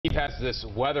Steve has this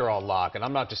weather on lock, and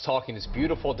I'm not just talking this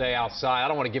beautiful day outside. I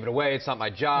don't want to give it away. It's not my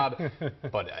job.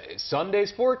 But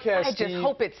Sunday's forecast, I just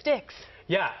hope it sticks.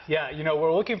 Yeah. You know,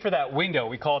 we're looking for that window.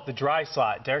 We call it the dry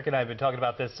slot. Derek and I have been talking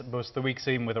about this most of the week,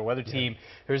 even with our weather team.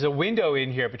 There's a window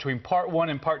in here between part 1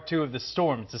 and part 2 of the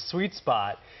storm. It's a sweet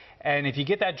spot. And if you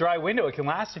get that dry window, it can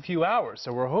last a few hours.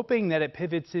 So we're hoping that it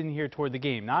pivots in here toward the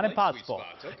game. Not impossible.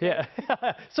 Okay.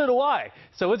 Yeah, so do I.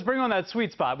 So let's bring on that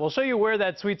sweet spot. We'll show you where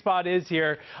that sweet spot is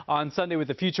here on Sunday with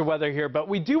the future weather here. But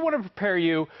we do want to prepare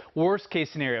you worst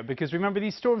case scenario, because remember,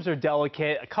 these storms are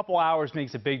delicate. A couple hours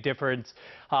makes a big difference.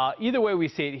 Either way we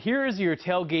see it, here's your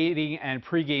tailgating and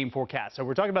pregame forecast. So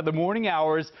we're talking about the morning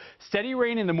hours. Steady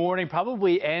rain in the morning,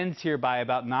 probably ends here by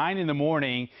about 9 in the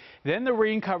morning. Then the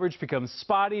rain coverage becomes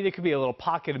spotty. There could be a little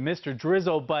pocket of mist or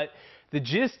drizzle, but the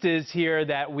gist is here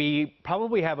that we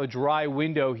probably have a dry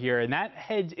window here, and that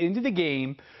heads into the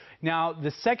game. Now,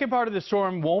 the second part of the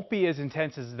storm won't be as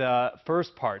intense as the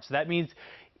first part. So that means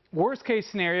worst case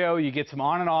scenario, you get some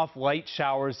on and off light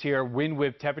showers here, wind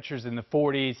whip temperatures in the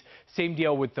 40s. Same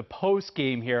deal with the post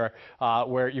game here,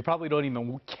 where you probably don't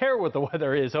even care what the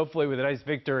weather is, hopefully with a nice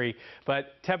victory.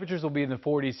 But temperatures will be in the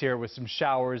 40s here with some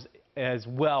showers as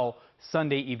well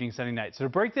Sunday evening, Sunday night. So to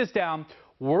break this down,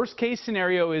 worst case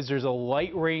scenario is there's a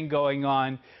light rain going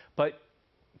on, but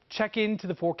check into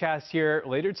the forecast here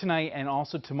later tonight and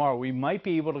also tomorrow. We might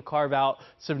be able to carve out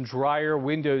some drier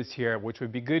windows here, which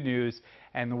would be good news.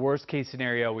 And the worst case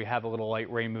scenario, we have a little light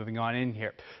rain moving on in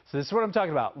here. So this is what I'm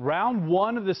talking about. Round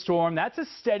 1 of the storm, that's a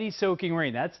steady soaking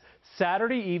rain. That's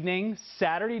Saturday evening,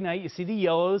 Saturday night. You see the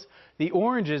yellows, the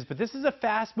oranges, but this is a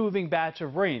fast moving batch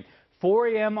of rain. 4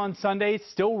 a.m. on Sunday,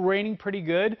 still raining pretty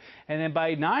good. And then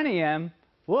by 9 a.m.,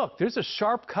 look, there's a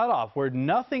sharp cutoff where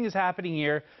nothing is happening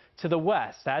here to the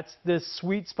west. That's the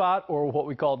sweet spot, or what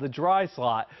we call the dry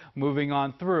slot, moving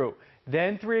on through.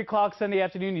 Then 3 o'clock Sunday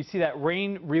afternoon, you see that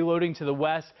rain reloading to the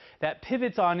west. That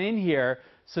pivots on in here.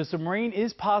 So some rain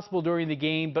is possible during the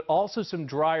game, but also some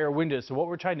drier windows. So what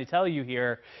we're trying to tell you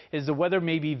here is the weather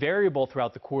may be variable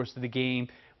throughout the course of the game,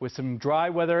 with some dry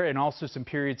weather and also some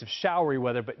periods of showery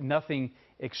weather, but nothing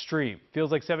extreme.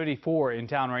 Feels like 74 in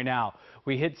town right now.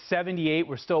 We hit 78.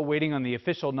 We're still waiting on the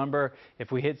official number.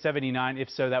 If we hit 79,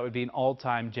 if so, that would be an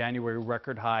all-time January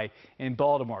record high in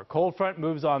Baltimore. Cold front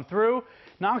moves on through,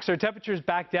 knocks our temperatures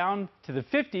back down to the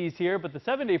 50s here, but the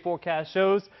 7-day forecast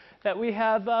shows that we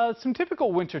have some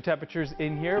typical winter temperatures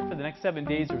in here for the next 7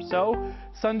 days or so.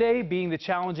 Sunday being the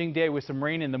challenging day with some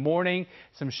rain in the morning,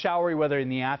 some showery weather in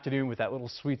the afternoon with that little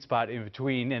sweet spot in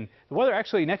between. And the weather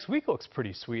actually next week looks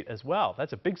pretty sweet as well.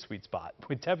 That's a big sweet spot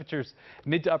with temperatures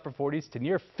mid to upper 40s to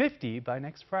near 50 by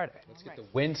next Friday. Let's get the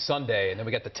wind Sunday, and then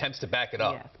we got the temps to back it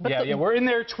up. Yes. Yeah, we're in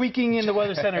there tweaking in the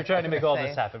Weather Center trying to make all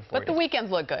this happen for you. But the weekends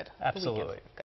look good. Absolutely.